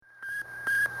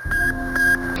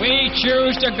We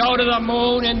choose to go to the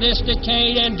moon in this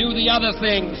decade and do the other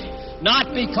things,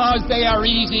 not because they are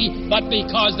easy, but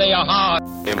because they are hard.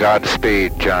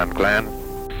 Godspeed, John Glenn.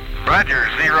 Roger,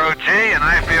 0G, and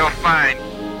I feel fine.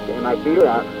 Okay, my feel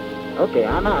out. Okay,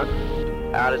 I'm out.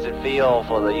 How does it feel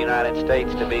for the United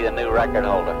States to be the new record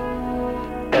holder?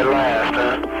 At last,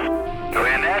 huh?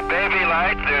 When that baby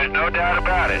lights, there's no doubt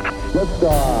about it.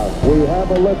 Liftoff. We have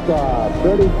a liftoff.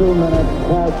 32 minutes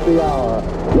past the hour.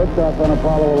 Liftoff on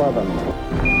Apollo 11.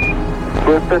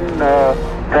 Houston,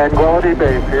 Tranquility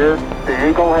Base here. The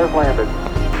Eagle has landed.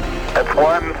 That's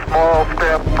one small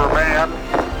step for man,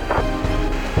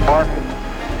 one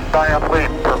giant leap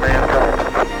for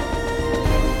mankind.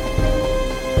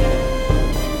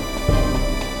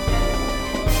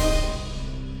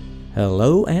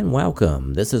 Hello and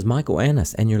welcome. This is Michael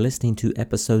Annis, and you're listening to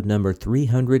episode number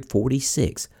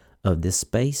 346 of the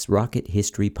Space Rocket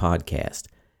History Podcast.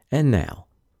 And now,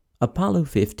 Apollo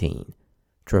 15,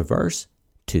 Traverse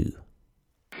 2.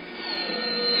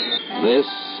 This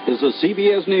is a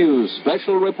CBS News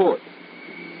special report.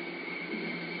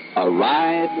 A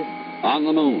ride on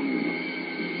the moon.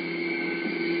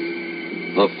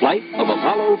 The flight of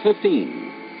Apollo 15.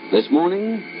 This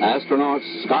morning,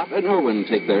 astronauts Scott and Irwin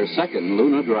take their second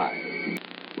lunar drive.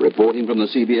 Reporting from the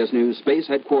CBS News Space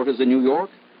Headquarters in New York,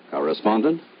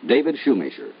 correspondent David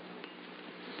Shoemaker.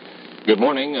 Good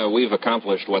morning. We've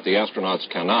accomplished what the astronauts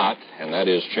cannot, and that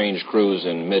is change crews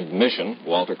in mid-mission.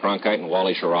 Walter Cronkite and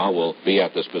Wally Schirra will be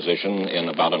at this position in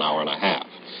about an hour and a half.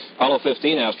 Apollo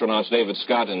 15 astronauts David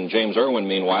Scott and James Irwin,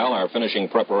 meanwhile, are finishing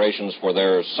preparations for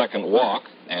their second walk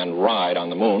and ride on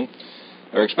the moon.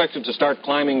 They're expected to start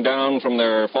climbing down from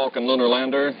their Falcon lunar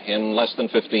lander in less than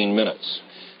 15 minutes.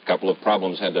 A couple of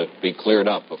problems had to be cleared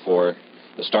up before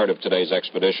the start of today's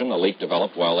expedition. A leak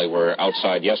developed while they were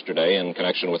outside yesterday in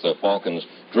connection with the Falcon's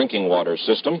drinking water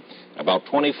system. About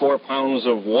 24 pounds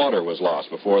of water was lost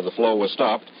before the flow was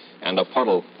stopped and a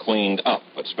puddle cleaned up.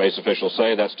 But space officials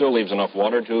say that still leaves enough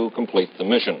water to complete the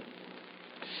mission.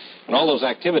 And all those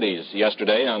activities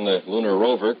yesterday on the lunar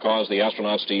rover caused the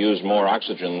astronauts to use more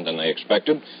oxygen than they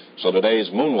expected. So today's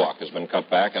moonwalk has been cut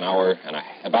back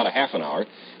about a half an hour.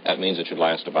 That means it should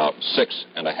last about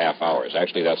 6.5 hours.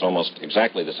 Actually, that's almost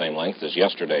exactly the same length as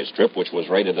yesterday's trip, which was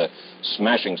rated a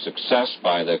smashing success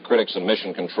by the critics in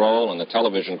Mission Control and the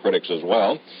television critics as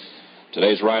well.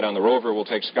 Today's ride on the rover will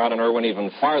take Scott and Irwin even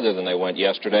farther than they went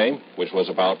yesterday, which was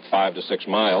about 5 to 6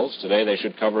 miles. Today they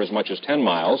should cover as much as 10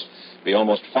 miles, be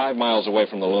almost 5 miles away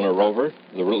from the lunar rover,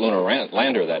 the lunar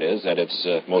lander, that is, at its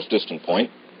most distant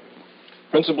point.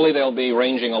 Principally, they'll be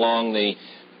ranging along the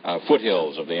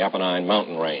foothills of the Apennine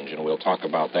mountain range, and we'll talk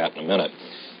about that in a minute.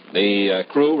 The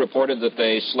crew reported that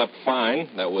they slept fine.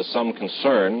 That was some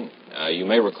concern. You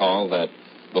may recall that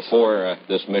before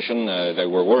this mission, they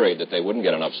were worried that they wouldn't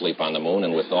get enough sleep on the moon,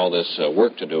 and with all this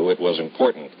work to do, it was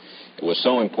important. It was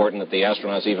so important that the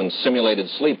astronauts even simulated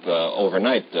sleep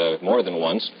overnight more than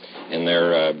once in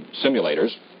their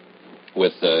simulators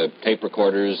with tape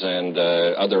recorders and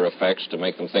other effects to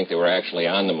make them think they were actually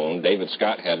on the moon. David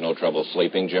Scott had no trouble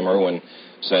sleeping. Jim Irwin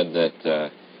said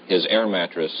that his air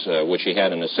mattress, which he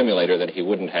had in a simulator that he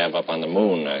wouldn't have up on the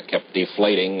moon, kept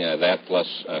deflating. That plus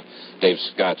Dave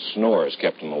Scott's snores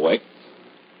kept him awake.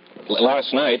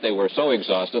 Last night, they were so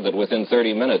exhausted that within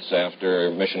 30 minutes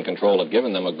after Mission Control had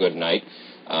given them a good night,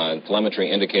 telemetry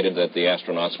indicated that the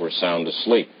astronauts were sound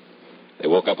asleep. They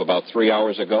woke up about 3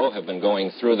 hours ago, have been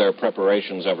going through their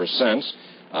preparations ever since.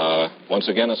 Once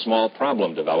again, a small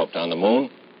problem developed on the moon,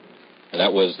 and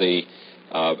that was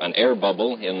an air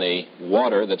bubble in the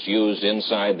water that's used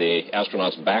inside the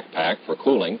astronaut's backpack for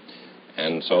cooling.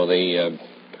 And so the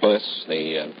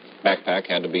backpack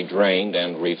had to be drained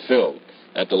and refilled.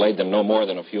 That delayed them no more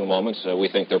than a few moments. We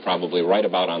think they're probably right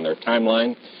about on their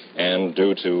timeline and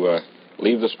due to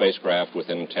leave the spacecraft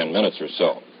within 10 minutes or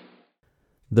so.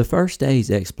 The first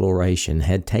day's exploration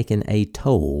had taken a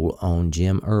toll on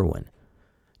Jim Irwin.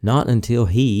 Not until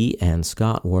he and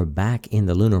Scott were back in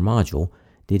the lunar module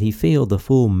did he feel the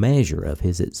full measure of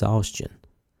his exhaustion.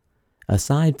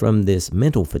 Aside from this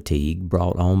mental fatigue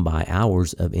brought on by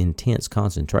hours of intense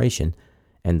concentration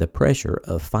and the pressure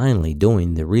of finally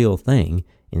doing the real thing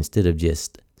instead of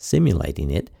just simulating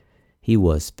it, he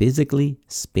was physically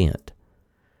spent.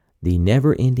 The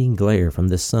never-ending glare from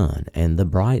the sun and the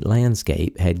bright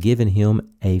landscape had given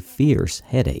him a fierce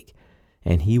headache,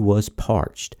 and he was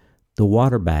parched. The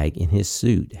water bag in his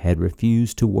suit had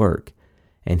refused to work,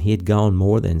 and he had gone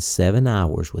more than 7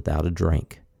 hours without a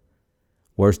drink.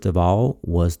 Worst of all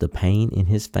was the pain in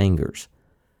his fingers.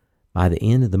 By the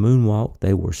end of the moonwalk,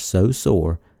 they were so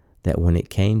sore that when it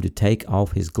came to take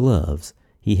off his gloves,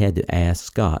 he had to ask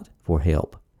Scott for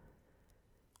help.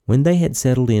 When they had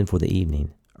settled in for the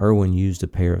evening, Irwin used a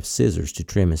pair of scissors to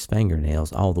trim his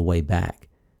fingernails all the way back,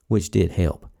 which did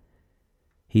help.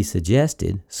 He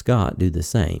suggested Scott do the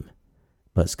same,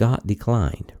 but Scott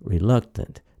declined,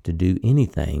 reluctant to do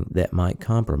anything that might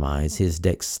compromise his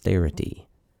dexterity.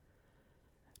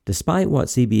 Despite what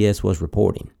CBS was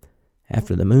reporting,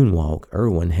 after the moonwalk,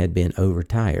 Irwin had been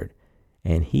overtired,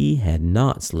 and he had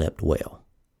not slept well.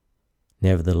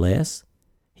 Nevertheless,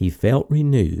 he felt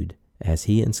renewed as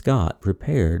he and Scott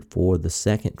prepared for the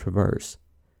second traverse.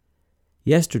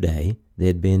 Yesterday, they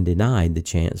had been denied the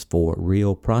chance for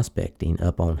real prospecting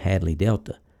up on Hadley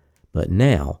Delta, but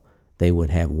now they would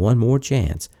have one more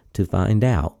chance to find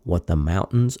out what the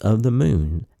mountains of the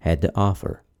moon had to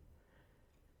offer.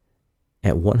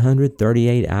 At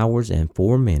 138 hours and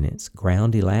 4 minutes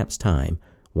ground elapsed time,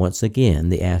 once again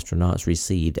the astronauts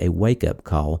received a wake-up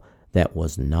call that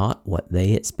was not what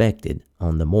they expected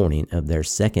on the morning of their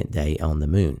second day on the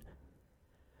moon.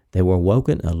 They were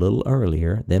woken a little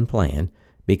earlier than planned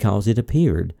because it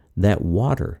appeared that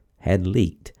water had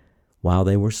leaked while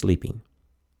they were sleeping.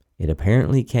 It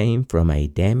apparently came from a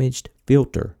damaged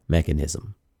filter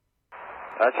mechanism.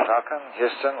 Dutch Falcon,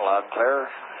 Houston, loud clear.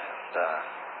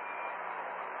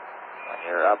 When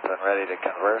you're up and ready to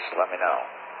converse, let me know.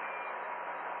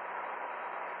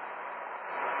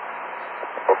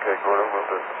 Okay, Gordon, will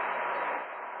do.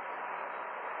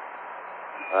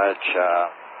 Dutch,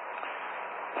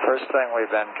 first thing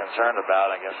we've been concerned about,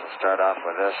 I guess we'll start off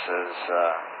with this, is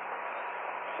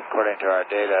according to our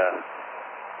data,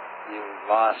 you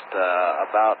lost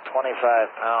about 25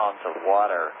 pounds of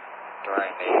water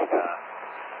during the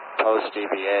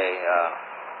post-EVA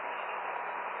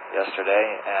yesterday,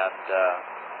 and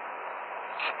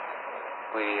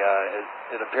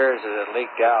it appears that it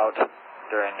leaked out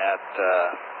during that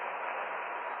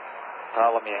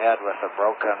problem you had with a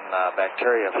broken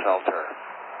bacteria filter.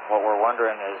 What we're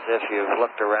wondering is if you've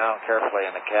looked around carefully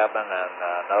in the cabin and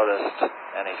noticed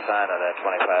any sign of that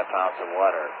 25 pounds of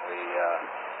water. We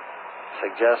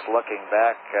suggest looking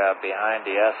back behind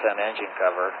the SN engine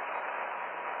cover,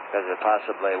 because it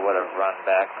possibly would have run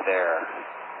back there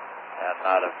and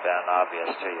not have been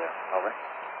obvious to you. Over.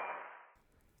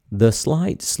 The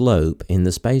slight slope in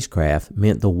the spacecraft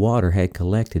meant the water had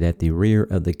collected at the rear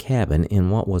of the cabin in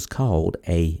what was called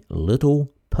a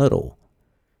little puddle.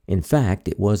 In fact,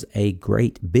 it was a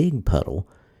great big puddle,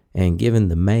 and given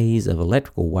the maze of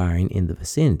electrical wiring in the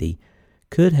vicinity,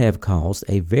 could have caused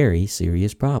a very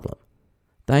serious problem.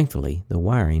 Thankfully, the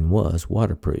wiring was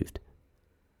waterproofed.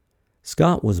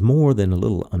 Scott was more than a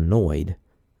little annoyed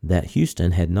that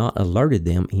Houston had not alerted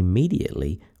them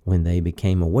immediately when they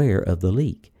became aware of the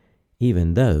leak,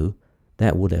 even though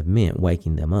that would have meant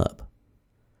waking them up.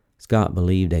 Scott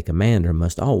believed a commander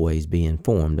must always be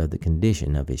informed of the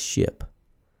condition of his ship.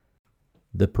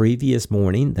 The previous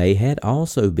morning, they had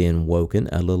also been woken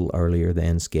a little earlier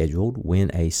than scheduled when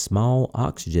a small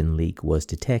oxygen leak was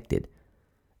detected.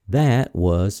 That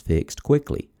was fixed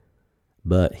quickly,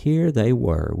 but here they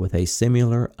were with a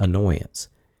similar annoyance.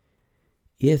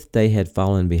 If they had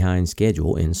fallen behind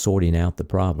schedule in sorting out the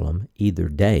problem either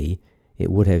day,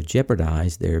 it would have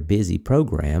jeopardized their busy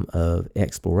program of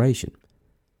exploration.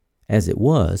 As it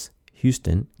was,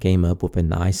 Houston came up with a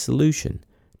nice solution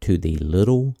to the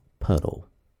little puddle.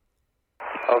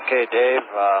 Okay, Dave,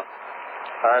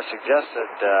 our suggested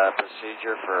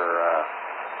procedure for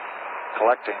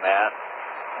collecting that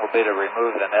will be to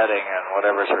remove the netting and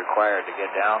whatever's required to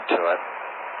get down to it.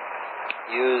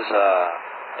 Use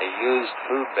a used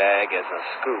food bag as a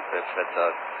scoop if it's a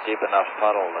deep enough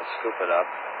puddle to scoop it up.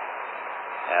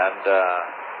 And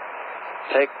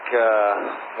take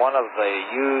one of the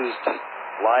used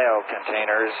LIO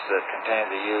containers that contain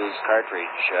the used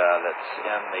cartridge that's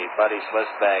in the Buddy's list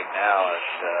bag now is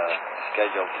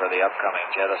scheduled for the upcoming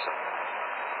jettison.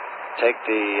 Take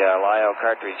the LIO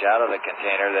cartridge out of the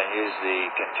container, then use the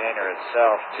container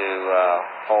itself to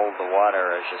hold the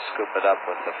water as you scoop it up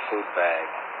with the food bag.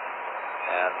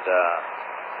 And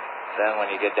then when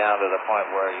you get down to the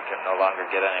point where you can no longer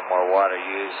get any more water,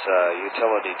 use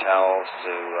utility towels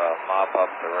to mop up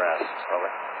the rest. Over.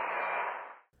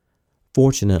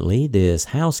 Fortunately, this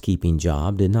housekeeping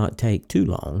job did not take too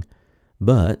long,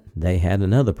 but they had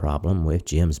another problem with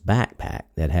Jim's backpack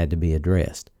that had to be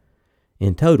addressed.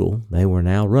 In total, they were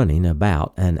now running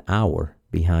about an hour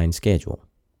behind schedule.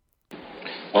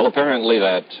 Well, apparently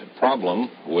that problem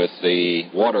with the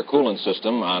water coolant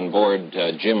system on board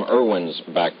Jim Irwin's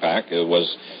backpack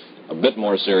was a bit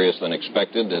more serious than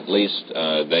expected. At least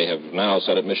they have now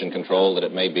said at Mission Control that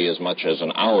it may be as much as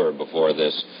an hour before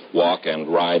this walk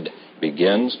and ride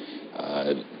begins.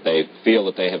 They feel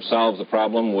that they have solved the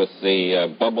problem with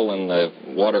the bubble in the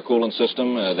water coolant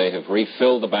system. They have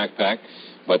refilled the backpack,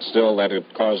 but still that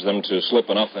had caused them to slip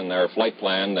enough in their flight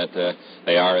plan that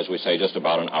they are, as we say, just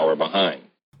about an hour behind.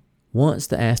 Once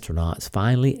the astronauts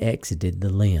finally exited the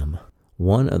LEM,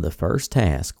 one of the first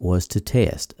tasks was to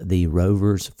test the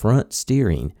rover's front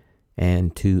steering,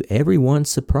 and to everyone's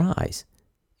surprise,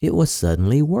 it was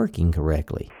suddenly working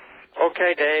correctly.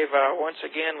 Okay, Dave, once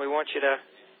again, we want you to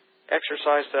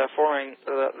exercise the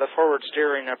forward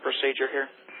steering procedure here.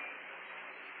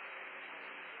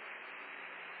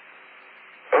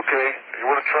 Okay, you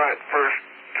want to try it first,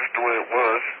 just the way it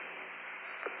was,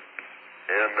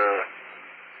 and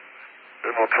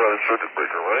then we'll try the circuit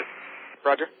breaker, right?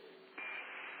 Roger.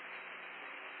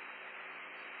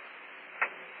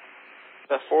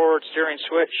 The forward steering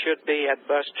switch should be at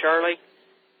bus Charlie,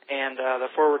 and the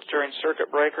forward steering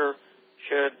circuit breaker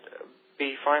should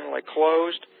be finally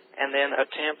closed, and then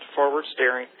attempt forward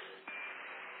steering.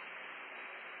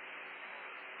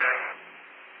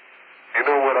 You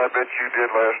know what I bet you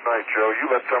did last night, Joe? You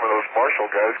let some of those Marshall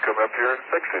guys come up here and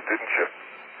fix it, didn't you?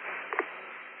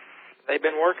 They've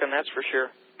been working, that's for sure.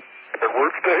 It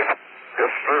works, Dave?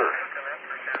 Yes, sir.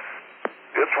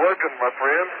 It's working, my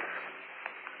friend.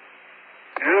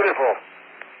 Beautiful.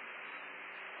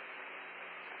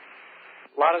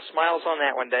 A lot of smiles on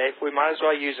that one, Dave. We might as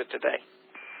well use it today.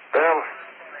 Well,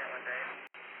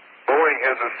 Boeing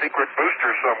has a secret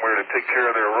booster somewhere to take care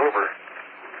of their rover.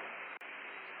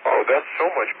 Oh, that's so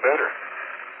much better.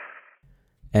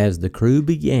 As the crew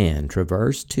began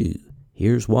Traverse 2,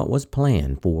 here's what was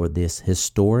planned for this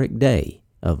historic day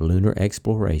of lunar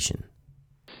exploration.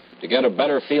 To get a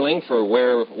better feeling for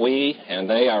where we and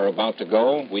they are about to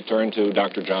go, we turn to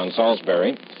Dr. John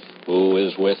Salisbury, who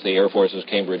is with the Air Force's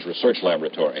Cambridge Research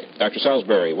Laboratory. Dr.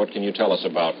 Salisbury, what can you tell us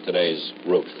about today's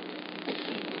route?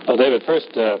 Well, David,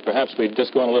 first, perhaps we'd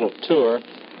just go on a little tour.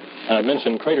 I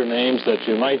mentioned crater names that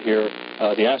you might hear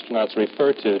the astronauts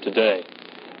refer to today.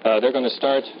 They're going to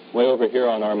start way over here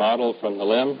on our model from the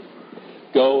LEM,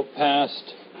 go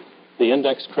past the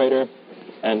Index crater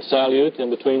and Salyut in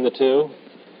between the two,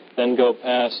 then go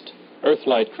past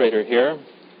Earthlight crater here,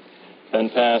 then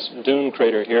past Dune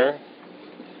crater here,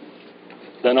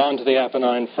 then on to the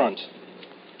Apennine front.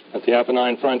 At the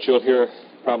Apennine front, you'll hear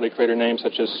probably crater names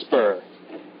such as Spur.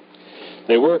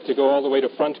 They work to go all the way to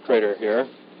Front crater here.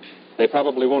 They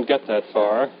probably won't get that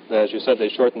far. As you said, they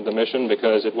shortened the mission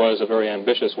because it was a very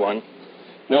ambitious one.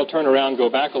 They'll turn around, go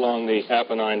back along the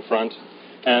Apennine front,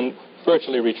 and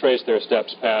virtually retrace their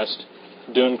steps past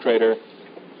Dune crater,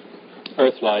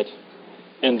 Earthlight,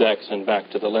 Index, and back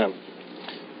to the LEM.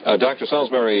 Dr.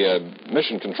 Salisbury,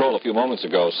 Mission Control a few moments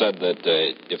ago said that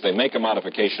if they make a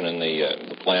modification in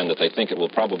the plan, that they think it will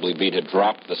probably be to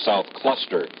drop the south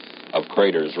cluster of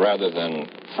craters rather than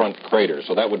front craters.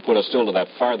 So that would put us still to that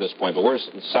farthest point. But where's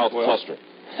the south cluster?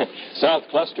 South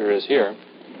cluster is here.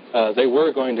 They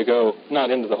were going to go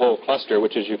not into the whole cluster,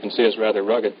 which as you can see is rather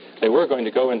rugged. They were going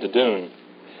to go into Dune.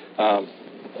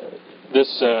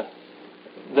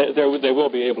 They will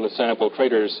be able to sample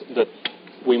craters that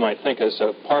we might think as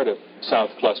a part of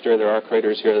South Cluster. There are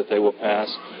craters here that they will pass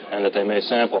and that they may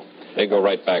sample. They go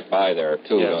right back by there,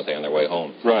 too, yes, don't they, on their way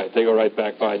home? Right. They go right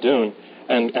back by Dune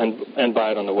and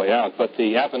by it on the way out. But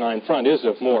the Apennine front is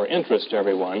of more interest to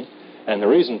everyone, and the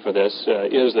reason for this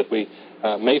is that we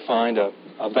may find a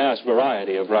vast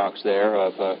variety of rocks there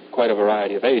of quite a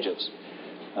variety of ages.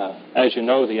 As you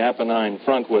know, the Apennine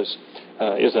front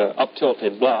is a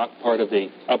up-tilted block, part of the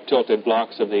up-tilted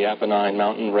blocks of the Apennine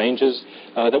mountain ranges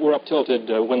that were up-tilted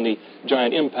when the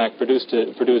giant impact produced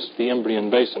the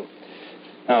Imbrian Basin.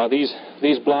 Now,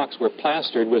 these blocks were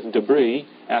plastered with debris,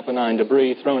 Apennine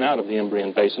debris, thrown out of the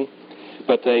Imbrian Basin,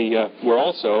 but they were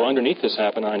also, underneath this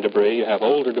Apennine debris, you have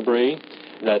older debris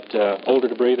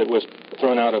that was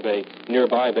thrown out of a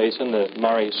nearby basin, the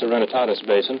Mare Serenitatis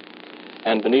Basin,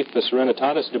 and beneath the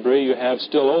Serenitatis debris you have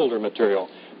still older material,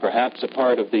 perhaps a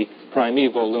part of the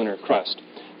primeval lunar crust.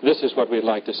 This is what we'd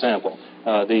like to sample.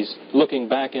 These looking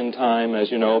back in time,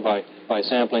 as you know, by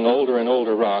sampling older and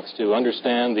older rocks to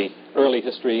understand the early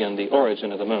history and the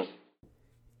origin of the moon.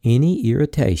 Any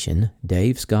irritation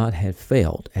Dave Scott had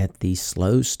felt at the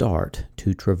slow start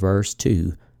to Traverse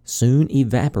 2 soon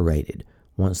evaporated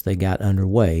once they got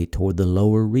underway toward the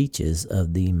lower reaches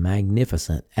of the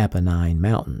magnificent Apennine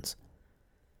Mountains.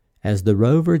 As the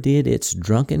rover did its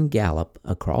drunken gallop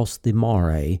across the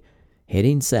Mare,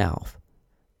 heading south,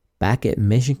 back at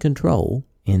Mission Control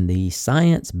in the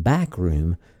science back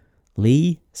room,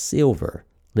 Lee Silver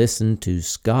listened to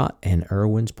Scott and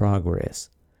Irwin's progress.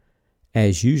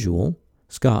 As usual,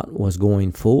 Scott was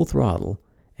going full throttle,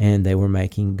 and they were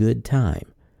making good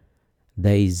time.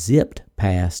 They zipped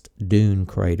past Dune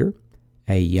Crater,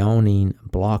 a yawning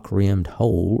block-rimmed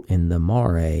hole in the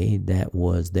mare that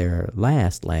was their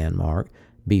last landmark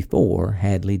before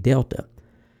Hadley Delta.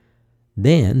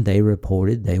 Then they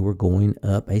reported they were going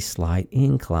up a slight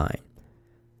incline.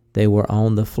 They were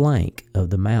on the flank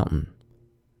of the mountain.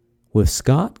 With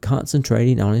Scott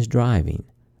concentrating on his driving,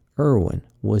 Irwin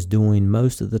was doing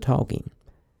most of the talking,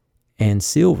 and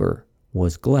Silver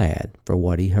was glad for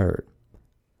what he heard.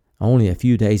 Only a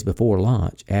few days before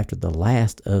launch, after the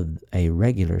last of a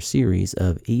regular series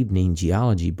of evening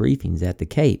geology briefings at the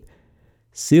Cape,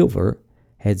 Silver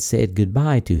had said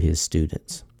goodbye to his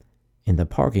students. In the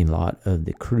parking lot of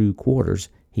the crew quarters,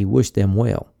 he wished them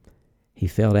well. He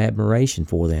felt admiration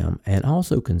for them and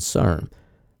also concern,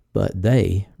 but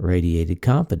they radiated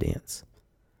confidence.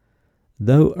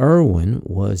 Though Irwin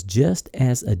was just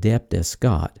as adept as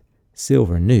Scott,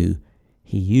 Silver knew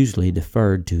he usually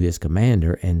deferred to his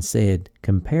commander and said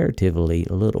comparatively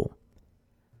little.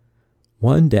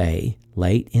 One day,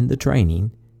 late in the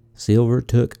training, Silver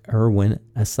took Irwin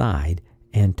aside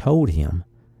and told him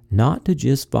not to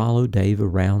just follow Dave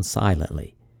around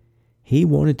silently. He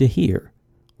wanted to hear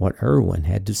what Irwin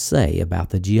had to say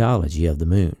about the geology of the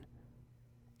moon.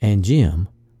 And Jim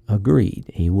agreed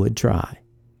he would try.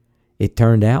 It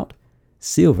turned out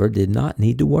Silver did not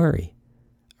need to worry.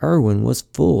 Irwin was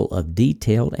full of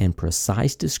detailed and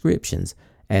precise descriptions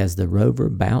as the rover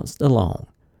bounced along.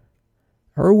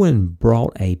 Irwin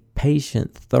brought a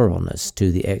patient thoroughness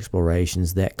to the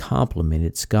explorations that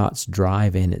complemented Scott's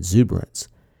drive and exuberance.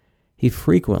 He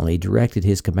frequently directed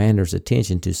his commander's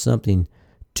attention to something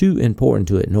too important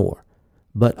to ignore,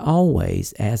 but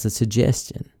always as a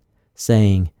suggestion,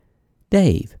 saying,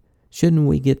 "Dave, shouldn't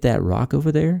we get that rock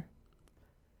over there?"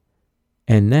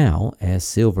 And now, as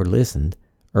Silver listened,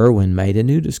 Irwin made a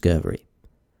new discovery.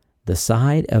 The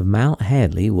side of Mount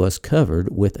Hadley was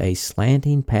covered with a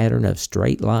slanting pattern of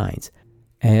straight lines,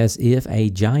 as if a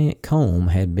giant comb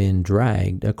had been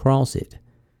dragged across it.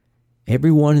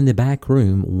 Everyone in the back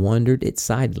room wondered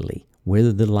excitedly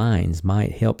whether the lines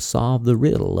might help solve the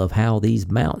riddle of how these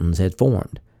mountains had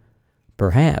formed.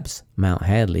 Perhaps Mount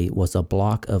Hadley was a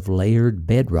block of layered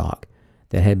bedrock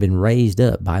that had been raised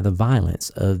up by the violence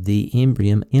of the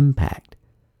Imbrium impact.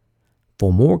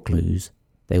 For more clues,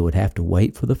 they would have to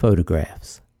wait for the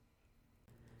photographs.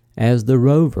 As the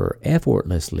rover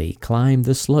effortlessly climbed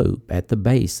the slope at the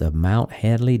base of Mount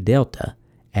Hadley Delta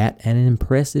at an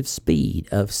impressive speed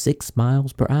of 6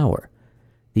 miles per hour,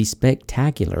 the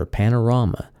spectacular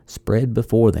panorama spread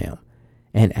before them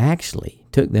and actually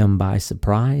took them by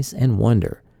surprise and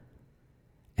wonder.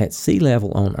 At sea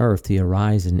level on Earth, the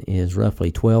horizon is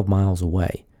roughly 12 miles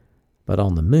away, but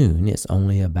on the moon it's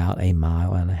only about 1.5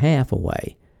 miles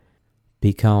away,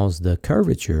 because the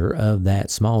curvature of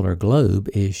that smaller globe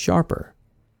is sharper.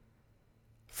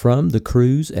 From the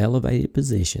crew's elevated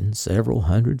position several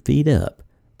hundred feet up,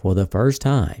 for the first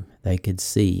time they could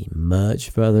see much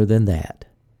further than that.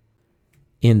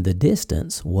 In the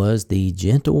distance was the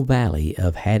gentle valley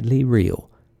of Hadley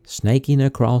Reel, snaking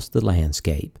across the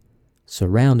landscape,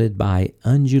 surrounded by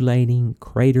undulating,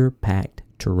 crater-packed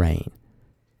terrain.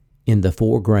 In the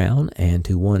foreground and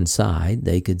to one side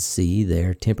they could see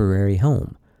their temporary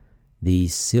home, the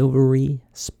silvery,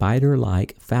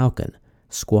 spider-like falcon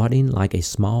squatting like a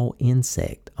small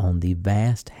insect on the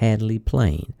vast Hadley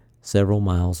Plain several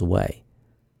miles away.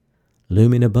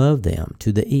 Looming above them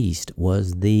to the east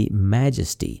was the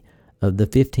majesty of the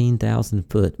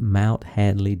 15,000-foot Mount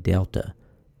Hadley Delta.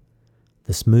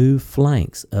 The smooth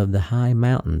flanks of the high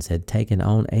mountains had taken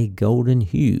on a golden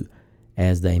hue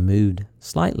as they moved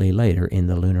slightly later in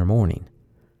the lunar morning.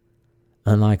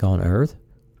 Unlike on Earth,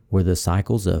 where the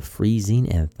cycles of freezing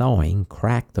and thawing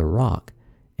crack the rock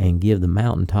and give the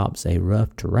mountaintops a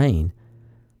rough terrain,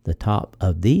 the top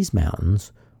of these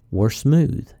mountains were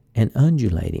smooth and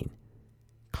undulating,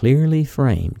 clearly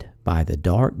framed by the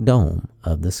dark dome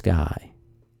of the sky.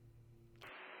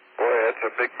 Boy, that's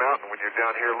a big mountain when you're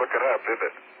down here looking up, isn't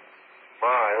it?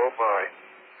 My, oh my.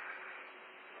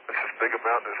 That's as big a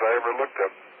mountain as I ever looked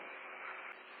up.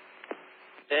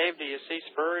 Dave, do you see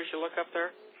spur as you look up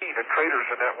there? The crater's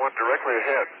in that one directly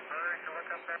ahead.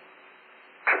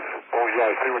 Oh,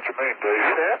 yeah, I see what you mean, Dave.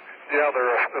 Yeah, there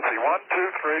are, let's see, 1,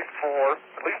 2, 3, 4,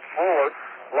 at least 4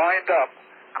 lined up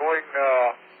going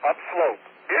upslope.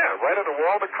 Yeah, right on the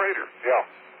wall of the crater. Yeah.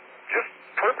 Just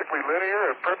perfectly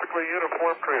linear and perfectly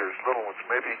uniform craters, little ones,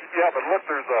 maybe. Yeah, but look,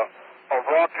 there's a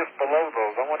rock just below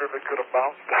those. I wonder if it could have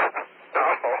bounced. No,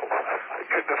 I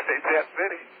couldn't have made that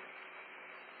many.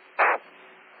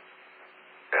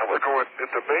 Now we're going,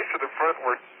 at the base of the front,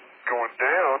 we're going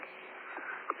down,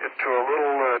 into a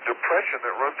little depression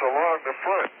that runs along the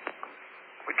front.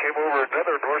 We came over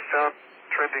another north-south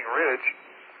trending ridge,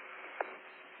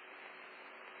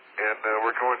 and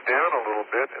we're going down a little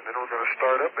bit, and then we're going to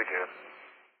start up again.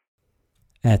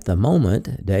 At the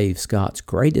moment, Dave Scott's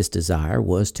greatest desire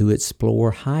was to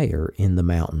explore higher in the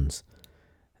mountains.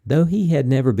 Though he had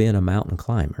never been a mountain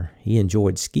climber, he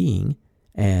enjoyed skiing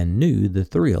and knew the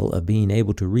thrill of being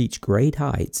able to reach great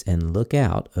heights and look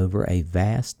out over a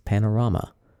vast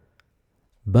panorama.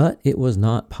 But it was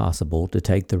not possible to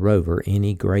take the rover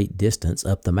any great distance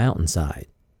up the mountainside.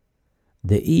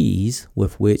 The ease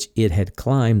with which it had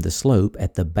climbed the slope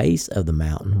at the base of the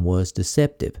mountain was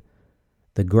deceptive.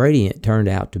 The gradient turned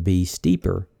out to be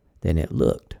steeper than it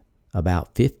looked,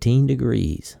 about 15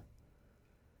 degrees.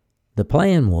 The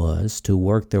plan was to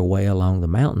work their way along the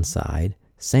mountainside,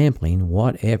 sampling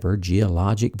whatever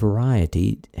geologic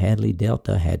variety Hadley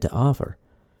Delta had to offer.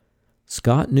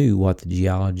 Scott knew what the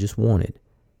geologists wanted: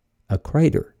 a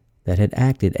crater that had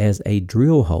acted as a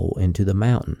drill hole into the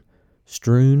mountain,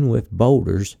 strewn with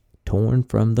boulders torn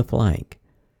from the flank.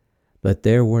 But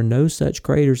there were no such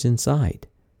craters in sight.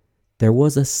 There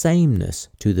was a sameness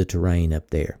to the terrain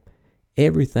up there.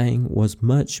 Everything was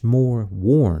much more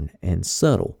worn and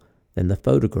subtle than the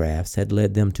photographs had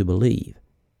led them to believe.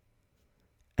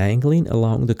 Angling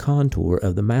along the contour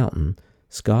of the mountain,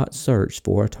 Scott searched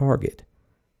for a target,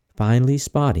 finally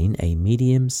spotting a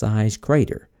medium-sized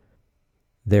crater.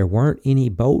 There weren't any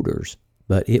boulders,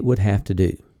 but it would have to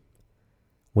do.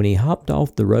 When he hopped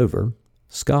off the rover,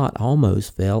 Scott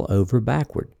almost fell over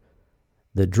backward.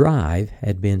 The drive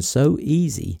had been so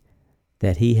easy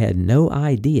that he had no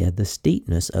idea the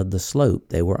steepness of the slope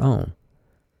they were on.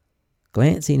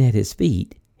 Glancing at his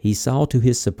feet, he saw to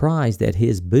his surprise that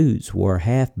his boots were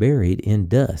half buried in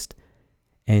dust,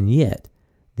 and yet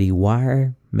the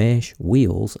wire mesh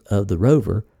wheels of the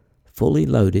rover, fully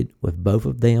loaded with both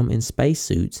of them in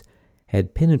spacesuits,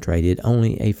 had penetrated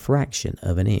only a fraction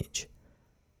of an inch.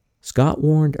 Scott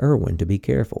warned Irwin to be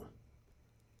careful.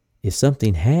 If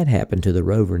something had happened to the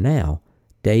rover now,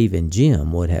 Dave and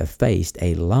Jim would have faced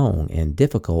a long and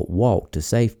difficult walk to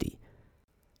safety.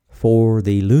 For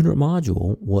the lunar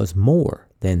module was more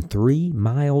than 3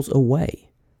 miles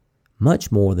away,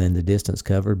 much more than the distance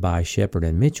covered by Shepard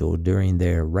and Mitchell during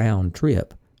their round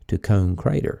trip to Cone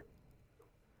Crater.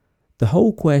 The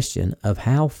whole question of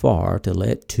how far to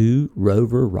let 2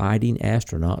 rover-riding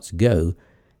astronauts go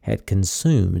had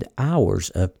consumed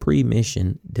hours of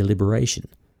pre-mission deliberation.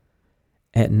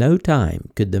 At no time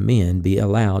could the men be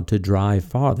allowed to drive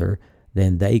farther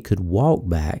than they could walk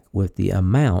back with the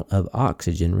amount of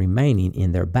oxygen remaining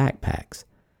in their backpacks.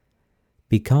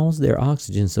 Because their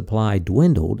oxygen supply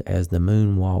dwindled as the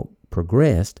moonwalk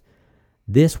progressed,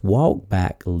 this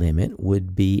walk-back limit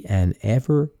would be an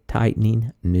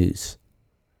ever-tightening noose.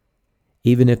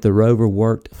 Even if the rover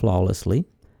worked flawlessly,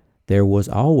 there was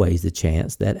always the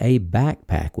chance that a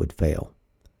backpack would fail.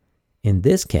 In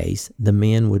this case, the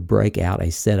men would break out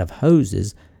a set of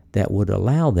hoses that would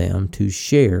allow them to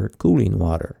share cooling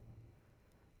water.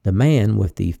 The man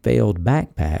with the failed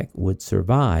backpack would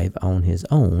survive on his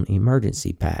own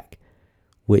emergency pack,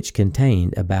 which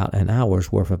contained about an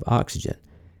hour's worth of oxygen,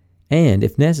 and,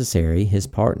 if necessary, his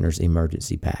partner's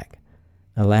emergency pack,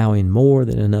 allowing more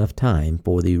than enough time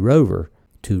for the rover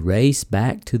to race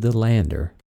back to the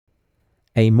lander.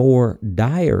 A more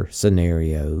dire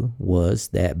scenario was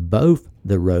that both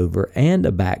the rover and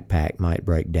a backpack might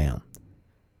break down.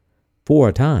 For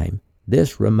a time,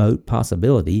 this remote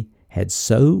possibility had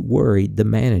so worried the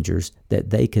managers that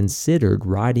they considered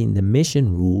writing the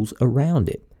mission rules around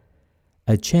it,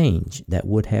 a change that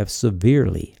would have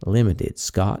severely limited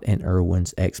Scott and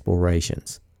Irwin's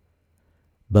explorations.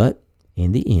 But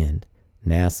in the end,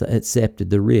 NASA accepted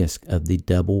the risk of the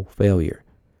double failure,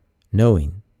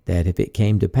 knowing that if it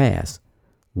came to pass,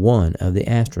 one of the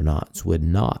astronauts would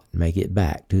not make it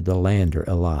back to the lander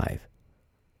alive.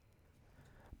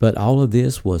 But all of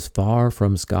this was far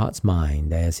from Scott's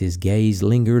mind as his gaze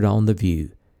lingered on the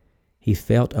view. He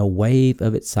felt a wave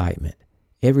of excitement.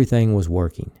 Everything was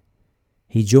working.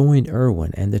 He joined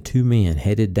Irwin, and the 2 men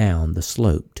headed down the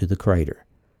slope to the crater.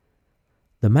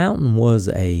 The mountain was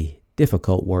a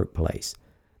difficult workplace.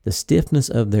 The stiffness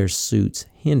of their suits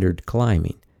hindered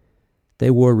climbing. They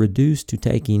were reduced to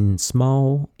taking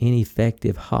small,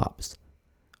 ineffective hops.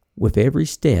 With every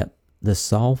step, the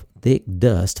soft, thick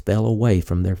dust fell away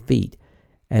from their feet,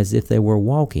 as if they were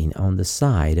walking on the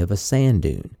side of a sand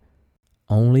dune.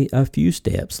 Only a few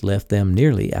steps left them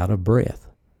nearly out of breath.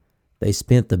 They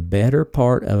spent the better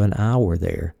part of an hour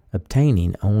there,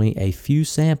 obtaining only a few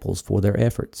samples for their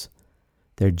efforts.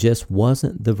 There just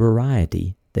wasn't the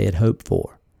variety they had hoped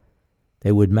for.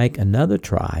 they would make another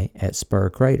try at Spur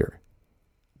Crater.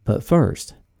 But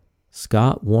first,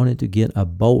 Scott wanted to get a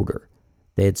boulder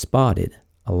they'd spotted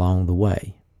along the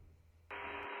way.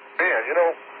 Man, you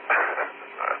know,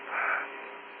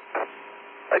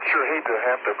 I'd sure hate to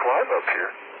have to climb up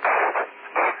here.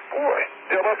 Boy,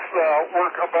 yeah, let's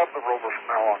work about the rover from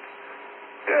now on.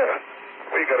 Yeah,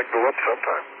 we got to go up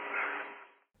sometime.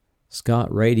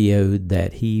 Scott radioed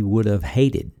that he would have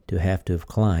hated to have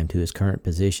climbed to his current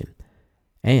position,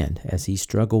 and as he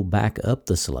struggled back up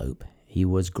the slope, he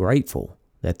was grateful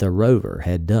that the rover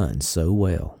had done so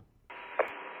well.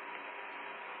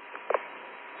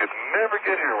 You'd never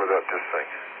get here without this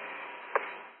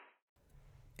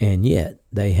thing. And yet,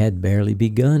 they had barely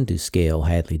begun to scale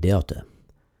Hadley Delta.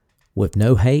 With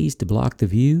no haze to block the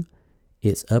view,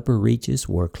 its upper reaches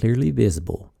were clearly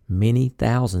visible many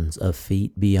thousands of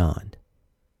feet beyond.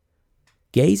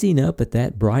 Gazing up at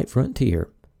that bright frontier,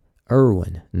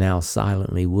 Irwin now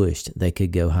silently wished they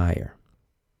could go higher.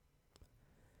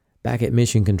 Back at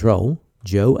Mission Control,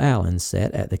 Joe Allen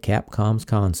sat at the Capcom's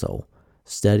console,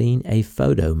 studying a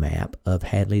photo map of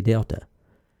Hadley Delta.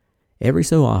 Every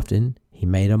so often, he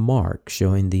made a mark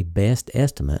showing the best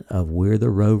estimate of where the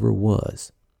rover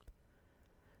was.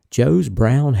 Joe's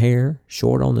brown hair,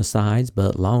 short on the sides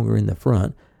but longer in the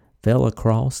front, fell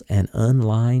across an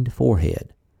unlined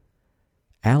forehead.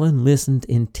 Allen listened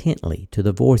intently to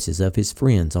the voices of his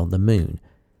friends on the moon.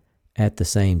 At the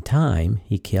same time,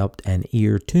 he kept an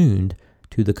ear tuned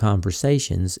to the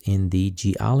conversations in the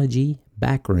geology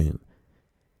backroom.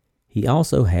 He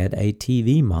also had a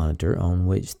TV monitor on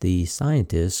which the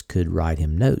scientists could write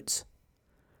him notes,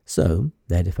 so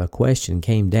that if a question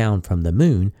came down from the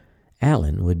moon,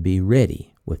 Allen would be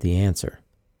ready with the answer.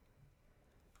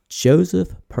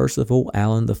 Joseph Percival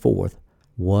Allen IV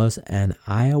was an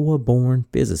Iowa-born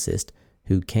physicist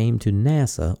who came to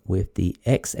NASA with the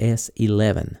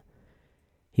XS-11.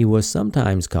 He was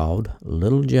sometimes called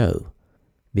Little Joe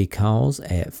because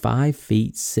at 5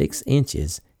 feet 6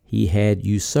 inches he had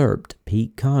usurped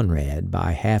Pete Conrad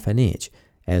by half an inch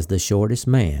as the shortest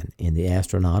man in the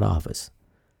astronaut office.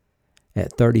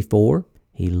 At 34,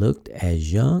 he looked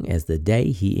as young as the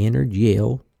day he entered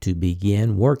Yale to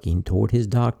begin working toward his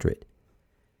doctorate.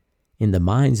 In the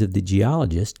minds of the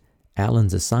geologists,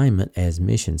 Allen's assignment as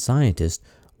mission scientist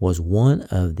was one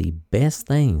of the best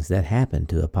things that happened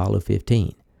to Apollo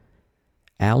 15.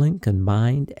 Allen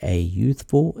combined a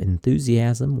youthful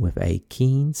enthusiasm with a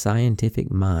keen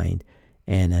scientific mind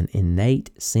and an innate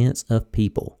sense of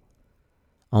people.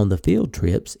 On the field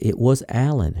trips, it was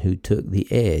Allen who took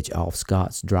the edge off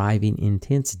Scott's driving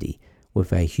intensity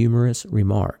with a humorous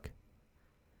remark.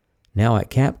 Now at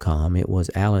Capcom, it was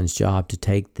Allen's job to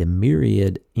take the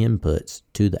myriad inputs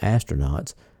to the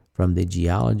astronauts from the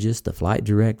geologist, the flight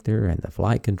director, and the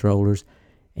flight controllers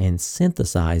and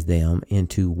synthesize them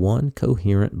into one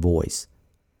coherent voice.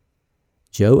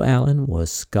 Joe Allen was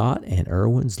Scott and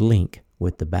Irwin's link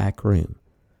with the back room.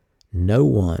 No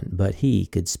one but he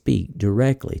could speak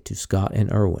directly to Scott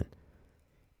and Irwin.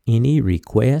 Any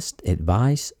request,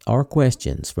 advice, or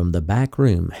questions from the back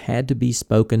room had to be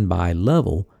spoken by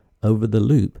Lovell over the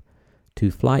loop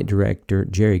to flight director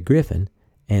Jerry Griffin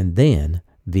and then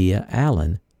via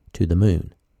Allen to the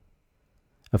moon.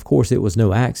 Of course, it was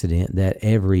no accident that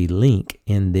every link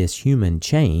in this human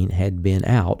chain had been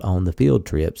out on the field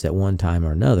trips at one time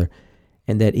or another,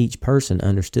 and that each person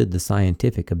understood the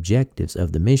scientific objectives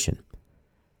of the mission.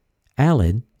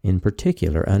 Allen, in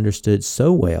particular, understood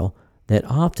so well that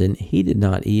often he did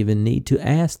not even need to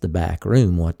ask the back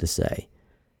room what to say.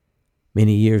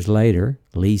 Many years later,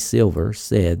 Lee Silver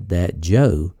said that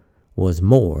Joe was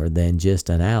more than just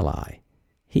an ally.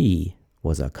 He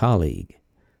was a colleague.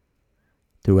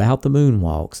 Throughout the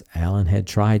moonwalks, Allen had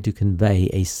tried to convey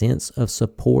a sense of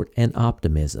support and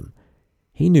optimism.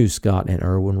 He knew Scott and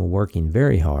Irwin were working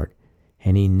very hard,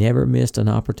 and he never missed an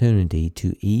opportunity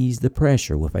to ease the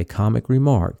pressure with a comic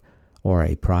remark or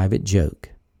a private joke.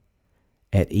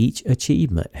 At each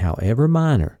achievement, however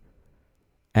minor,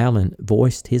 Allen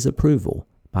voiced his approval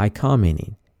by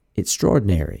commenting,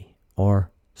 "Extraordinary,"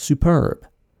 or "Superb."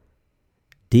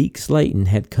 Deke Slayton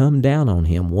had come down on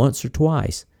him once or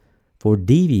twice for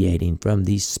deviating from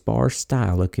the sparse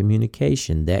style of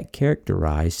communication that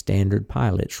characterized standard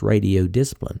pilots' radio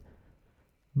discipline.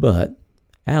 But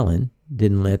Allen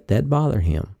didn't let that bother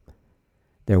him.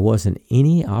 There wasn't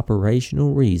any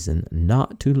operational reason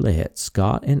not to let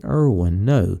Scott and Irwin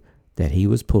know that he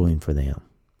was pulling for them.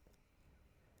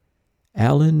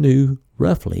 Allen knew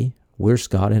roughly where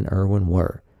Scott and Irwin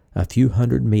were, a few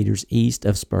hundred meters east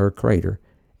of Spur Crater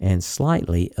and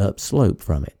slightly upslope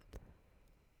from it.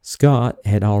 Scott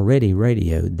had already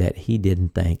radioed that he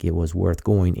didn't think it was worth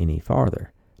going any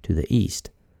farther to the east.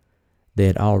 They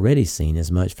had already seen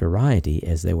as much variety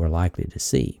as they were likely to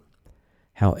see.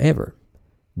 However,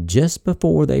 just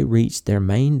before they reached their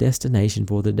main destination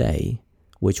for the day,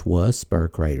 which was Spur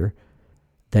Crater,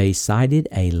 they sighted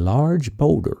a large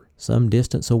boulder some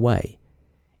distance away.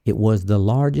 It was the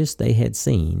largest they had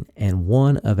seen and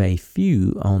one of a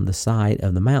few on the side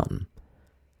of the mountain.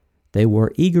 They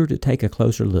were eager to take a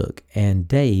closer look, and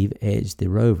Dave edged the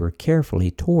rover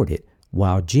carefully toward it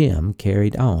while Jim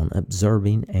carried on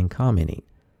observing and commenting.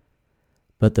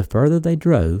 But the further they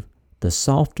drove, the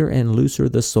softer and looser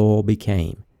the soil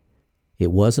became.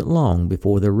 It wasn't long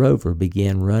before the rover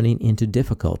began running into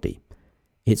difficulty,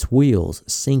 its wheels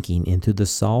sinking into the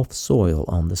soft soil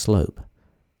on the slope.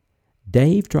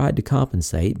 Dave tried to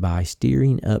compensate by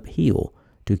steering uphill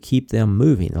to keep them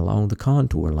moving along the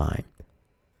contour line.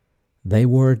 They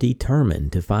were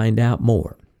determined to find out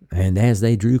more, and as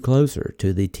they drew closer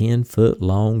to the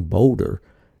 10-foot-long boulder,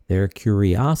 their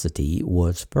curiosity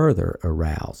was further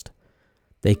aroused.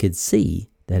 They could see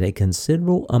that a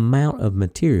considerable amount of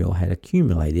material had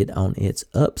accumulated on its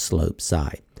upslope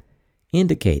side,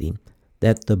 indicating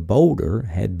that the boulder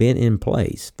had been in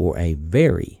place for a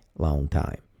very long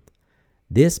time.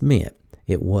 This meant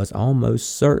it was almost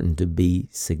certain to be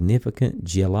significant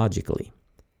geologically.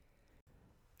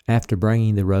 After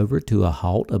bringing the rover to a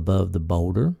halt above the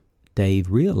boulder,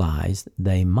 Dave realized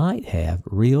they might have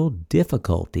real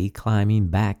difficulty climbing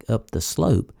back up the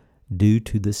slope due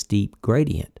to the steep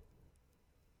gradient.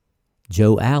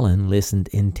 Joe Allen listened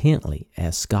intently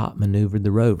as Scott maneuvered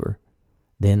the rover,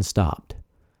 then stopped.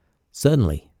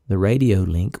 Suddenly, the radio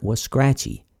link was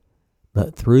scratchy,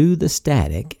 but through the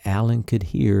static, Allen could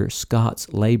hear Scott's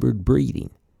labored breathing.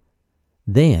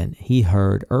 Then he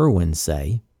heard Irwin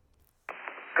say,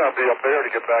 "Gotta be up there to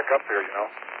get back up here, you know."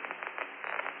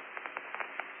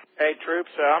 Hey,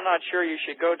 troops, I'm not sure you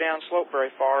should go down slope very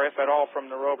far, if at all, from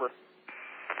the rover.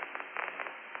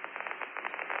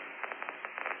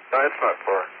 No, it's not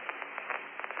far.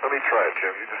 Let me try it,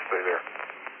 Jim. You just stay there.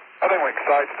 I think we can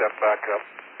sidestep back up.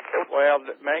 Well,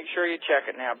 make sure you check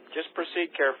it now. Just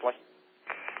proceed carefully.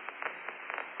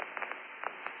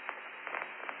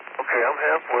 Okay, I'm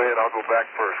halfway, and I'll go back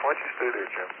first. Why don't you stay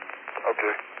there, Jim?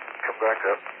 Okay, come back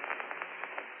up.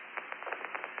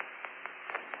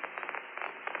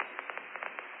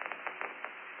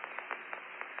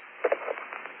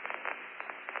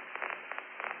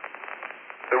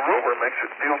 The rover makes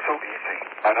it feel so easy.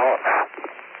 I know it.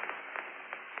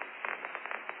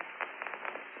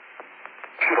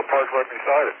 Should have parked right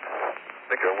beside it. I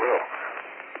think I will.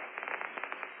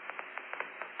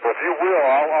 Well, if you will,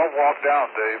 I'll walk down,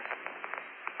 Dave.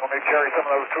 Want me to carry some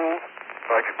of those tools?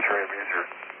 I can carry them easier.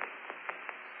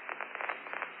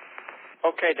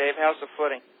 Okay, Dave, how's the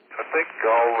footing? I think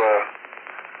I'll,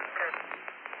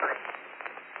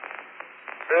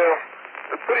 yeah,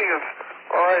 the footing is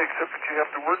all right, except that you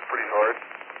have to work pretty hard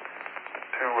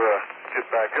to get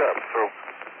back up. So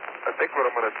I think what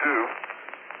I'm going to do...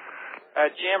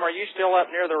 Jim, are you still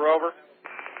up near the rover?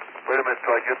 Wait a minute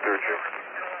till I get there, Jim.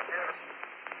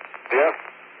 Yeah?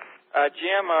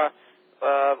 Jim,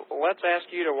 let's ask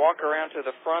you to walk around to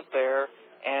the front there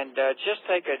and just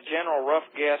take a general rough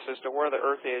guess as to where the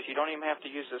Earth is. You don't even have to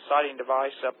use the sighting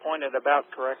device. Point it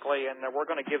about correctly, and we're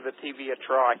going to give the TV a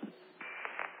try.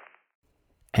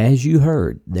 As you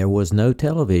heard, there was no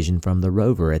television from the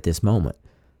rover at this moment,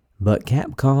 but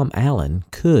Capcom Allen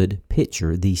could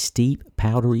picture the steep,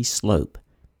 powdery slope.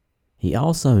 He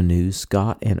also knew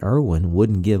Scott and Irwin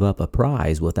wouldn't give up a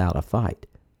prize without a fight,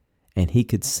 and he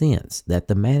could sense that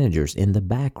the managers in the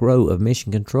back row of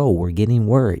Mission Control were getting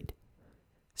worried.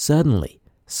 Suddenly,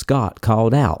 Scott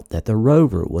called out that the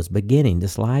rover was beginning to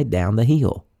slide down the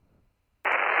hill.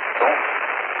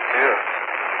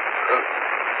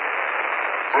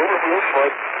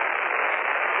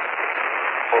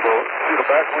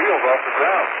 Back wheels off the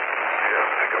ground. Yeah,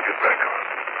 I think I'll get back on.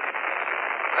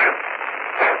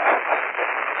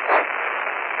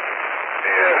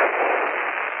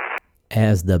 Yeah.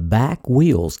 As the back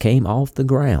wheels came off the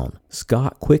ground,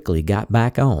 Scott quickly got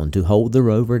back on to hold the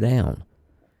rover down.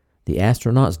 The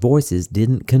astronauts' voices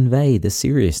didn't convey the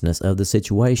seriousness of the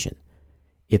situation.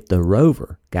 If the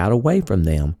rover got away from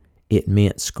them, it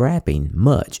meant scrapping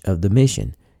much of the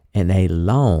mission and a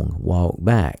long walk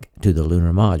back to the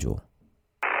lunar module.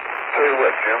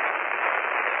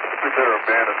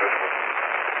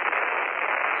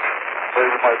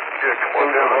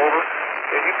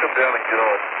 Come down and get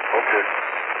on. Okay.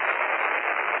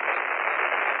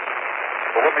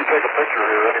 Well, let me take a picture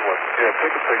here anyway. Yeah,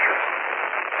 take a picture.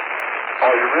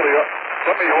 Oh, you're really up?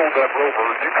 Let me hold that rover,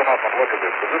 and you come up and look at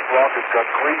this, because this rock has got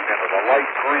green in it, a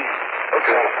light green.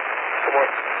 Okay. Come on.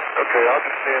 Okay, I'll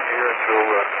just stand here until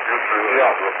you're through.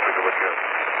 Yeah. We'll take a look at it.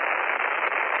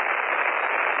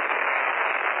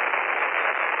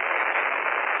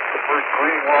 The first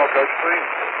green rock I've seen.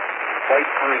 Light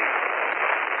green.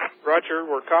 Roger,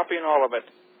 we're copying all of it.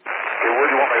 Okay, where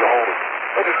do you want me to hold it?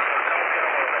 Just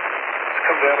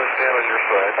come down and stand on your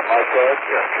side. On my side?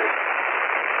 Yeah, okay.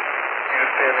 You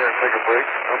just stand there and take a break.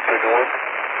 I'll take a look.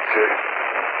 Okay.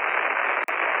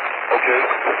 Okay.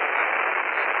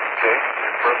 Okay.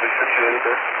 You're firmly situated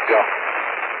there? Yeah.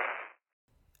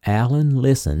 Alan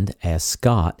listened as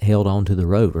Scott held onto the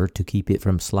rover to keep it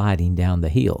from sliding down the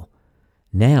hill.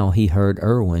 Now he heard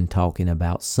Irwin talking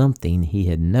about something he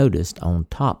had noticed on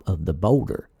top of the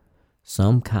boulder.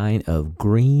 Some kind of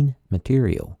green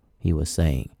material, he was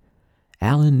saying.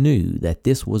 Alan knew that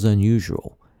this was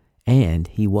unusual, and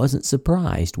he wasn't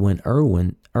surprised when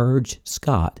Irwin urged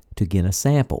Scott to get a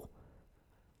sample.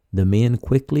 The men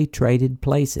quickly traded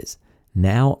places.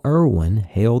 Now Irwin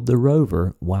held the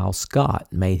rover while Scott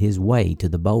made his way to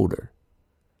the boulder.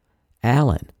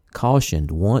 Alan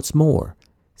cautioned once more,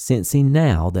 sensing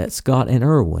now that Scott and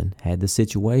Irwin had the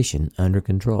situation under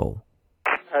control.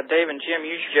 Dave and Jim,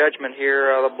 use judgment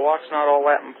here. The block's not all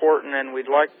that important, and we'd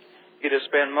like you to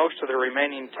spend most of the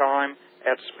remaining time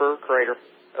at Spur Crater,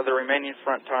 the remaining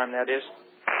front time, that is.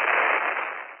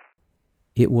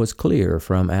 It was clear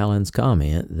from Alan's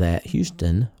comment that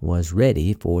Houston was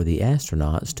ready for the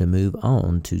astronauts to move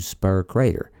on to Spur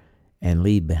Crater and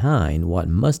leave behind what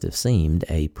must have seemed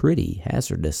a pretty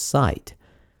hazardous sight.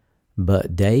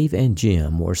 But Dave and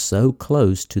Jim were so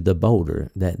close to the boulder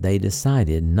that they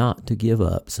decided not to give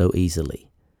up so easily.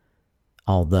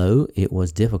 Although it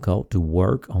was difficult to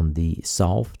work on the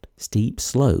soft, steep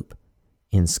slope,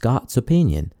 in Scott's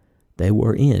opinion, they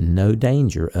were in no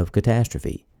danger of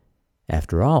catastrophe.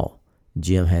 After all,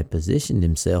 Jim had positioned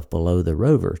himself below the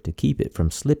rover to keep it from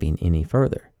slipping any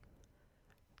further.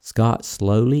 Scott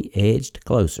slowly edged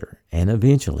closer and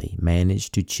eventually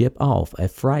managed to chip off a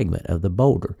fragment of the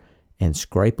boulder and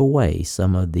scrape away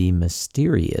some of the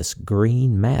mysterious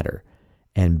green matter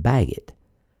and bag it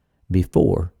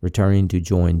before returning to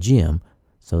join Jim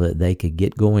so that they could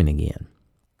get going again.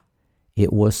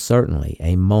 It was certainly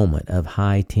a moment of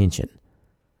high tension,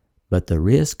 but the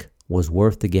risk was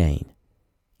worth the gain.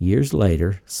 Years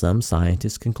later, some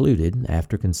scientists concluded,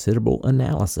 after considerable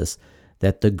analysis,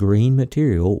 that the green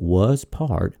material was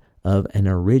part of an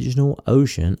original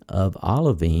ocean of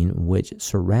olivine which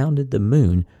surrounded the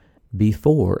moon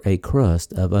before a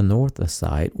crust of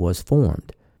anorthosite was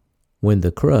formed. When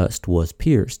the crust was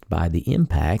pierced by the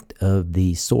impact of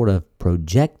the sort of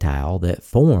projectile that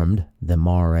formed the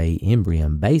Mare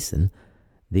Imbrium Basin,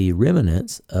 the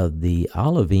remnants of the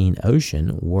olivine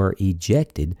ocean were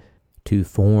ejected to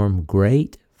form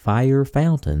great fire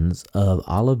fountains of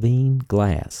olivine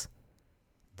glass.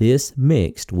 This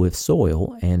mixed with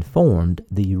soil and formed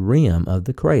the rim of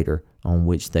the crater on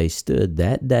which they stood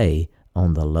that day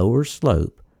on the lower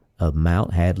slope of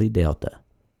Mount Hadley Delta.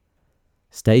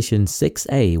 Station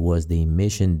 6A was the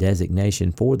mission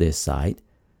designation for this site,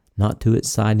 not too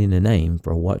exciting a name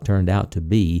for what turned out to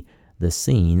be the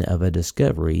scene of a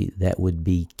discovery that would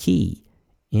be key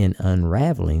in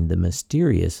unraveling the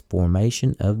mysterious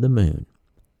formation of the moon.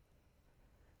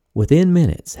 Within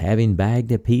minutes, having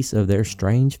bagged a piece of their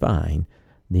strange find,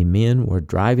 the men were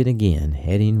driving again,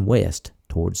 heading west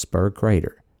toward Spur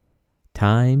Crater.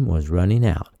 Time was running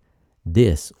out.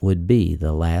 This would be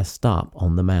the last stop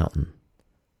on the mountain.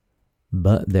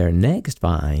 But their next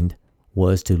find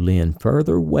was to lend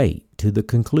further weight to the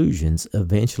conclusions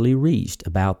eventually reached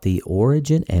about the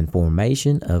origin and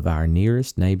formation of our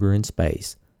nearest neighbor in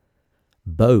space.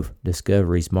 Both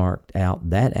discoveries marked out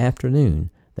that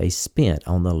afternoon they spent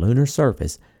on the lunar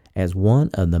surface as one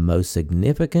of the most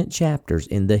significant chapters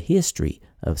in the history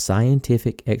of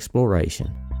scientific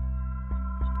exploration.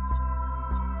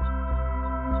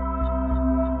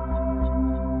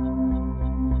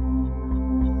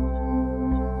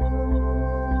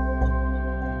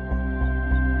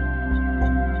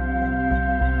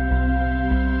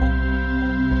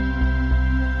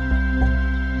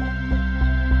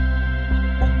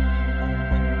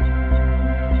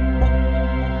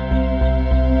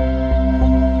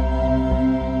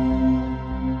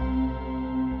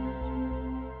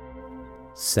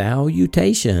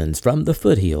 Salutations from the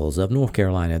foothills of North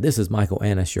Carolina. This is Michael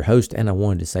Annis, your host, and I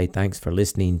wanted to say thanks for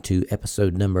listening to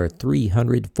episode number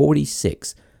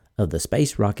 346 of the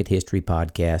Space Rocket History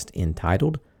Podcast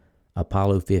entitled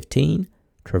Apollo 15,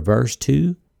 Traverse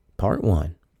 2, Part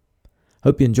 1.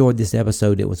 Hope you enjoyed this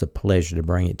episode. It was a pleasure to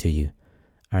bring it to you.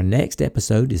 Our next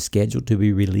episode is scheduled to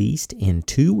be released in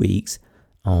 2 weeks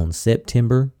on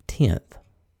September 10th.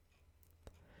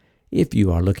 If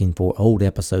you are looking for old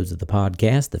episodes of the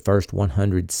podcast, the first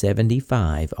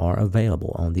 175 are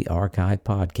available on the Archive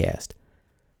podcast.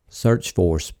 Search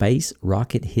for Space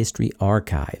Rocket History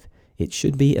Archive. It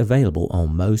should be available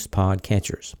on most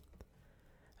podcatchers.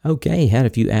 Okay, had a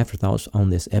few afterthoughts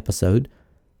on this episode.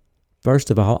 First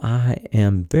of all, I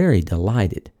am very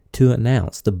delighted to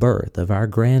announce the birth of our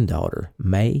granddaughter,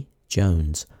 May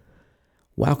Jones.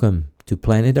 Welcome to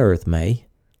planet Earth, May.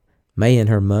 May and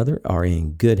her mother are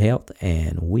in good health,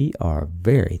 and we are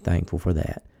very thankful for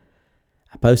that.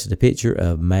 I posted a picture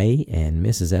of May and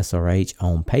Mrs. SRH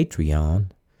on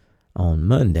Patreon on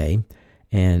Monday,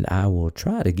 and I will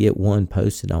try to get one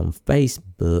posted on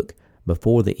Facebook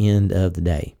before the end of the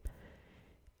day.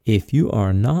 If you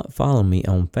are not following me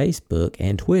on Facebook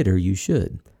and Twitter, you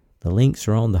should. The links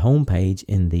are on the homepage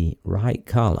in the right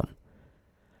column.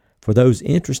 For those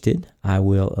interested, I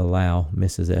will allow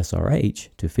Mrs. SRH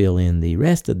to fill in the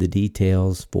rest of the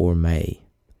details for May.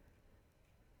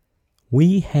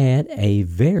 We had a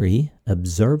very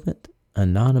observant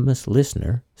anonymous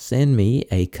listener send me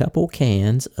a couple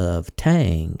cans of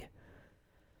Tang.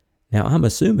 Now, I'm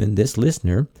assuming this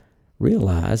listener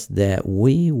realized that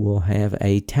we will have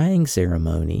a Tang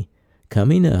ceremony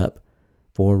coming up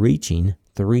for reaching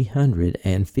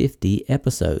 350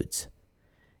 episodes.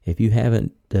 If you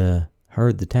haven't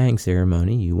heard the Tang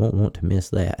ceremony, you won't want to miss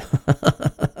that.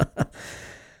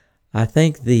 I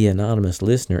think the anonymous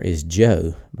listener is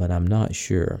Joe, but I'm not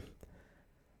sure.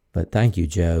 But thank you,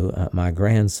 Joe. My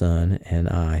grandson and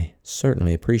I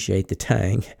certainly appreciate the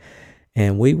Tang,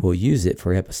 and we will use it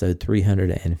for episode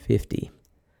 350.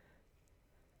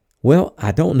 Well,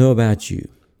 I don't know about you,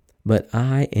 but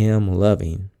I am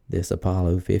loving this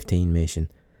Apollo 15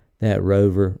 mission. That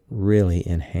rover really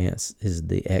enhances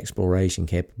the exploration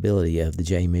capability of the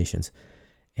J missions.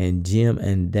 And Jim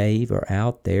and Dave are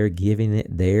out there giving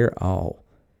it their all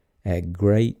at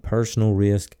great personal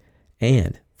risk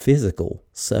and physical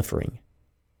suffering.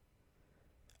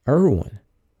 Irwin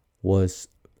was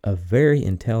a very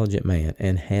intelligent man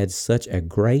and had such a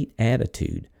great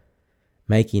attitude,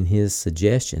 making his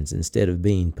suggestions instead of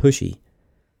being pushy.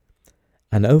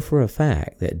 I know for a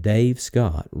fact that Dave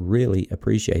Scott really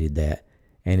appreciated that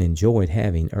and enjoyed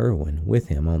having Irwin with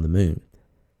him on the moon.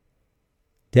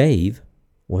 Dave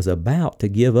was about to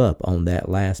give up on that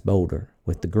last boulder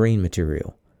with the green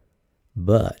material,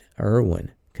 but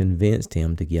Irwin convinced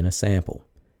him to get a sample,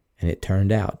 and it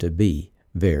turned out to be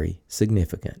very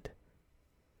significant.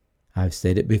 I've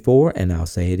said it before, and I'll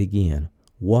say it again.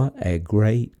 What a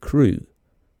great crew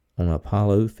on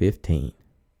Apollo 15.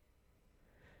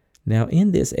 Now,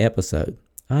 in this episode,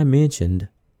 I mentioned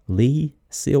Lee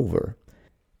Silver,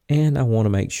 and I want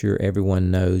to make sure everyone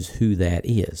knows who that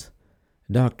is.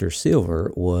 Dr.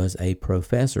 Silver was a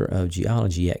professor of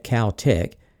geology at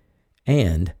Caltech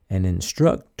and an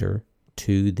instructor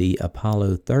to the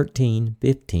Apollo 13,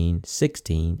 15,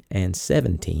 16, and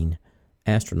 17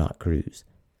 astronaut crews.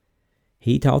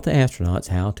 He taught the astronauts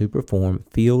how to perform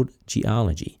field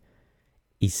geology,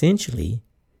 essentially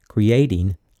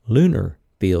creating lunar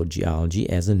field geology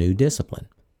as a new discipline.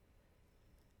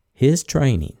 His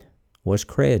training was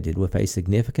credited with a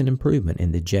significant improvement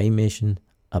in the J mission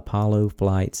Apollo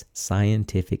flight's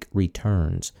scientific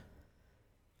returns.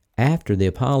 After the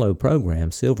Apollo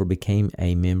program, Silver became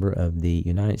a member of the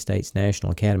United States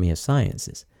National Academy of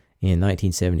Sciences in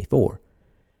 1974.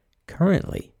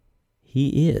 Currently,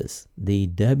 he is the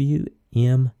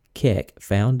W.M. Keck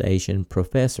Foundation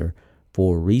Professor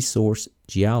for Resource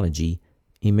Geology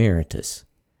Emeritus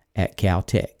at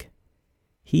Caltech.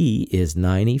 He is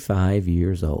 95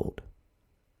 years old.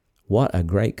 What a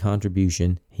great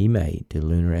contribution he made to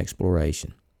lunar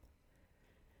exploration.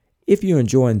 If you're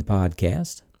enjoying the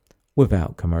podcast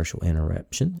without commercial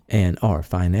interruption and are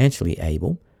financially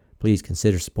able, please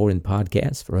consider supporting the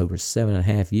podcast. For over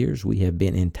 7.5 years, we have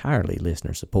been entirely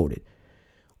listener supported.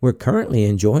 We're currently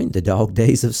enjoying the dog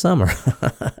days of summer,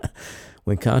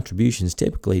 when contributions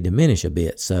typically diminish a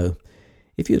bit. So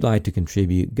if you'd like to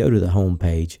contribute, go to the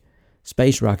homepage,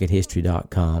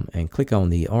 spacerockethistory.com, and click on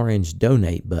the orange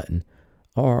donate button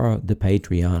or the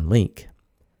Patreon link.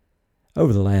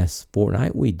 Over the last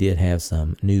fortnight, we did have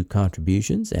some new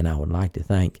contributions, and I would like to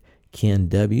thank Ken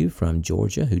W. from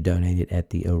Georgia, who donated at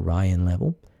the Orion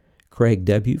level. Craig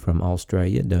W. from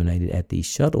Australia donated at the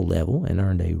shuttle level and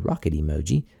earned a rocket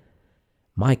emoji.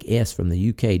 Mike S. from the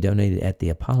UK donated at the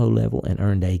Apollo level and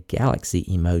earned a galaxy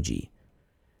emoji.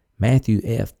 Matthew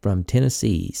F. from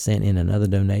Tennessee sent in another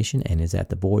donation and is at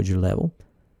the Voyager level.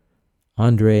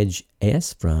 Andrej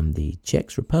S. from the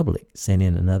Czech Republic sent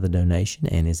in another donation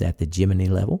and is at the Gemini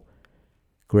level.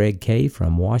 Greg K.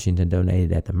 from Washington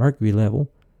donated at the Mercury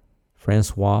level.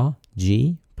 Francois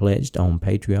G. pledged on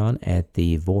Patreon at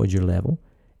the Voyager level.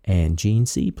 And Gene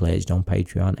C. pledged on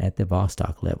Patreon at the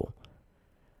Vostok level.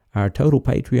 Our total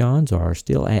Patreons are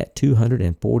still at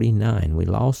 249. We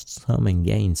lost some and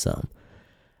gained some.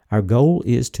 Our goal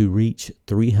is to reach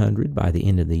 300 by the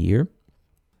end of the year.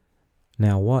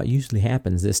 Now, what usually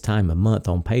happens this time of month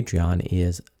on Patreon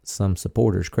is some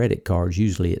supporters' credit cards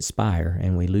usually expire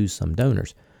and we lose some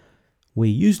donors. We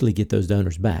usually get those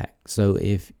donors back, so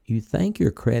if you think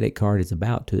your credit card is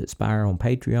about to expire on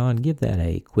Patreon, give that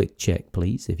a quick check,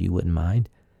 please, if you wouldn't mind.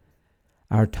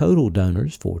 Our total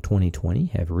donors for 2020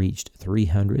 have reached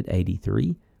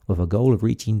 383, with a goal of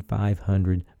reaching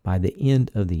 500 by the end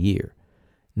of the year.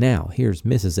 Now, here's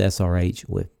Mrs. SRH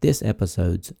with this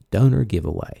episode's donor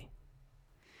giveaway.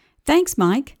 Thanks,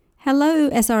 Mike. Hello,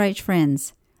 SRH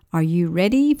friends. Are you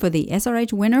ready for the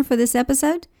SRH winner for this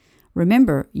episode?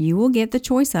 Remember, you will get the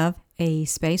choice of a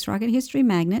Space Rocket History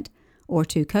magnet, or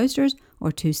 2 coasters,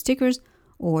 or 2 stickers,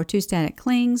 or 2 static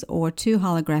clings, or 2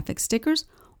 holographic stickers,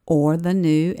 or the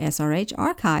new SRH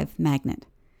Archive magnet.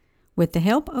 With the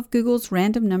help of Google's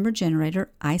random number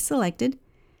generator, I selected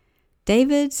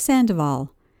David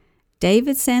Sandoval.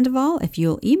 David Sandoval, if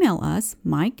you'll email us,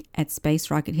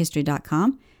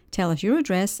 mike@spacerockethistory.com, tell us your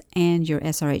address and your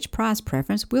SRH prize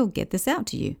preference, we'll get this out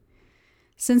to you.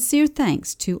 Sincere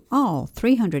thanks to all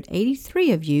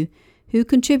 383 of you who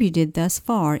contributed thus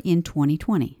far in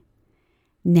 2020.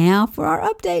 Now for our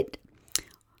update.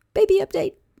 Baby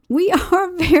update. We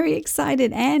are very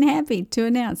excited and happy to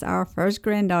announce our first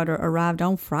granddaughter arrived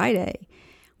on Friday.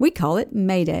 We call it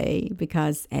May Day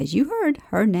because, as you heard,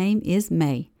 her name is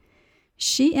May.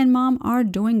 She and Mom are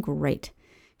doing great.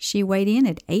 She weighed in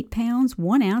at 8 pounds,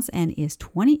 1 ounce, and is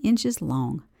 20 inches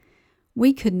long.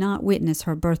 We could not witness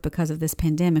her birth because of this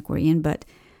pandemic we're in, but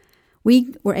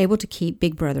we were able to keep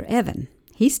Big Brother Evan.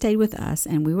 He stayed with us,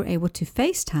 and we were able to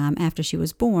FaceTime after she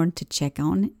was born to check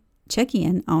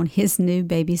in on his new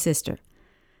baby sister.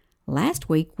 Last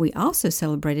week, we also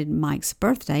celebrated Mike's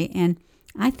birthday, and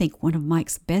I think one of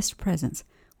Mike's best presents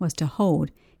was to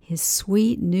hold his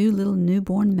sweet new little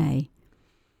newborn May.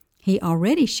 He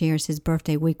already shares his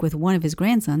birthday week with one of his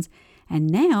grandsons, and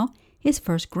now his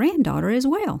first granddaughter as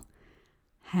well.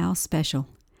 How special.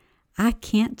 I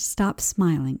can't stop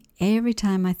smiling every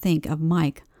time I think of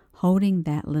Mike holding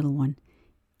that little one.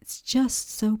 It's just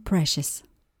so precious.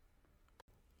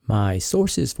 My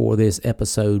sources for this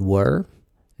episode were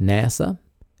NASA,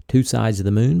 Two Sides of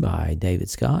the Moon by David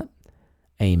Scott,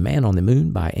 A Man on the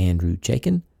Moon by Andrew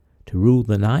Chaikin, To Rule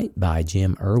the Night by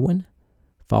Jim Irwin,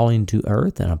 Falling to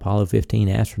Earth, an Apollo 15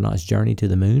 Astronaut's Journey to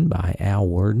the Moon by Al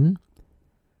Worden,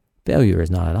 Failure is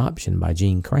Not an Option by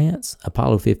Gene Kranz,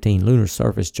 Apollo 15 Lunar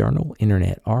Surface Journal,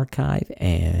 Internet Archive,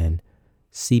 and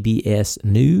CBS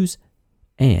News,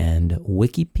 and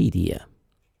Wikipedia.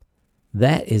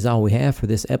 That is all we have for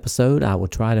this episode. I will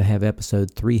try to have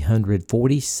episode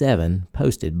 347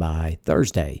 posted by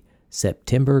Thursday,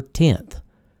 September 10th.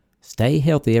 Stay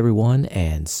healthy, everyone,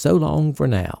 and so long for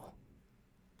now.